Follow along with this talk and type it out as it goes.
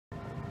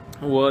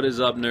What is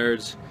up,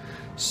 nerds?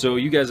 So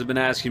you guys have been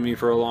asking me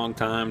for a long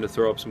time to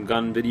throw up some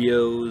gun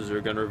videos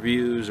or gun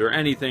reviews or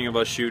anything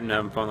about shooting,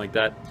 having fun like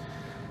that.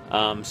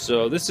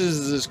 So this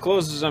is as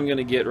close as I'm going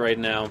to get right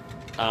now.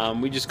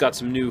 We just got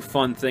some new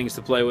fun things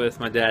to play with,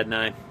 my dad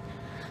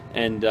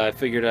and I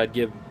figured I'd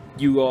give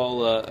you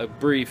all a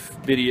brief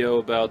video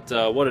about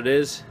what it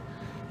is,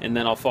 and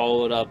then I'll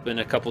follow it up in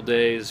a couple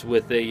days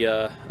with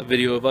a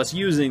video of us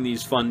using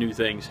these fun new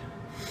things.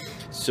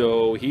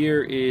 So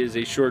here is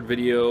a short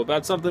video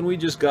about something we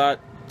just got.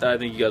 I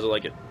think you guys will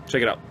like it.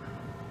 Check it out.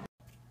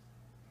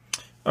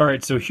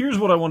 Alright, so here's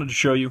what I wanted to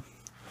show you.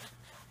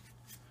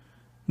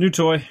 New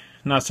toy.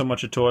 Not so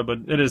much a toy, but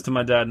it is to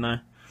my dad and I.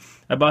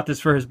 I bought this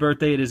for his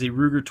birthday. It is a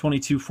Ruger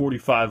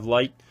 2245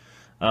 Lite.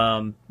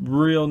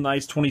 Real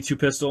nice 22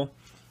 pistol.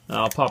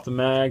 I'll pop the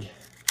mag.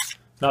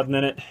 Nothing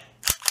in it.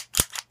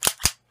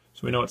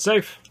 So we know it's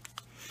safe.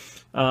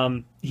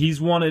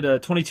 He's wanted a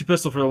 22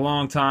 pistol for a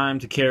long time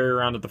to carry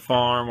around at the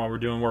farm while we're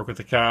doing work with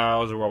the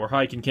cows or while we're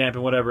hiking,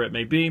 camping, whatever it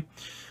may be.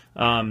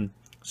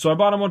 So I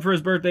bought him one for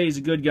his birthday. He's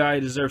a good guy.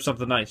 He deserves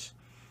something nice.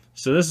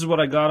 So this is what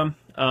I got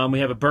him. We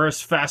have a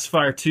Burris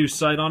Fastfire 2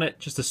 sight on it.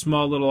 Just a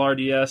small little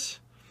RDS.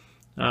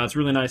 It's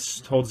really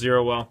nice. Holds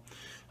zero well.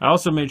 I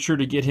also made sure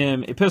to get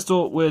him a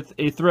pistol with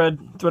a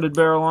threaded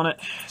barrel on it.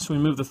 So we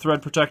move the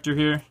thread protector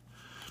here.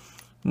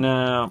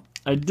 Now,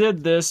 I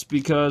did this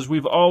because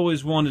we've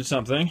always wanted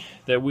something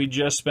that we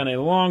just spent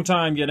a long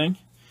time getting.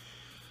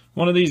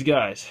 One of these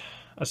guys,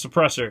 a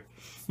suppressor.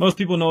 Most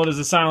people know it as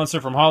a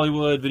silencer from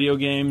Hollywood, video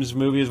games,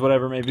 movies,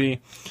 whatever it may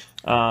be.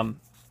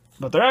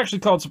 But they're actually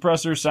called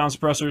suppressors, sound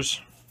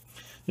suppressors.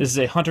 This is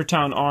a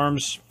Huntertown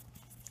Arms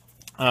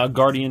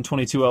Guardian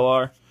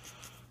 22LR.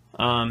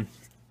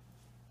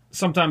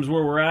 Sometimes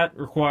where we're at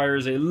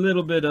requires a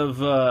little bit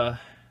of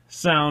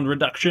sound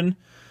reduction.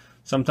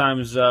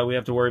 Sometimes we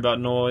have to worry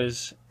about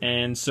noise,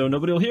 and so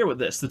nobody will hear with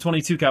this. The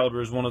 22 caliber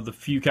is one of the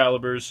few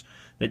calibers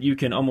that you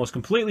can almost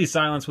completely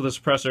silence with a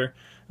suppressor.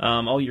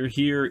 All you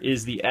hear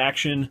is the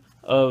action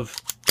of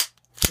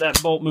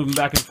that bolt moving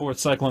back and forth,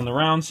 cycling the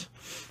rounds.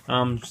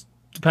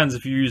 Depends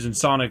if you're using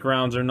sonic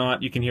rounds or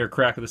not. You can hear a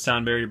crack of the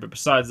sound barrier, but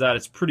besides that,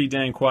 it's pretty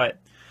dang quiet.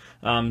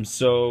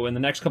 So in the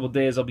next couple of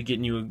days, I'll be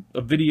getting you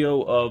a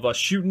video of us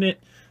shooting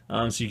it,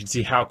 so you can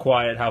see how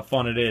quiet, how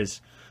fun it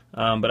is.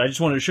 But I just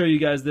wanted to show you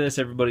guys this.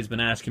 Everybody's been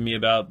asking me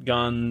about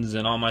guns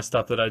and all my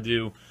stuff that I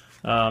do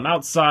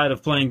outside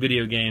of playing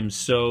video games.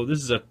 So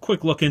this is a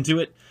quick look into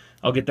it.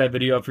 I'll get that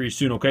video up for you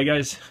soon, okay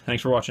guys?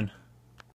 Thanks for watching.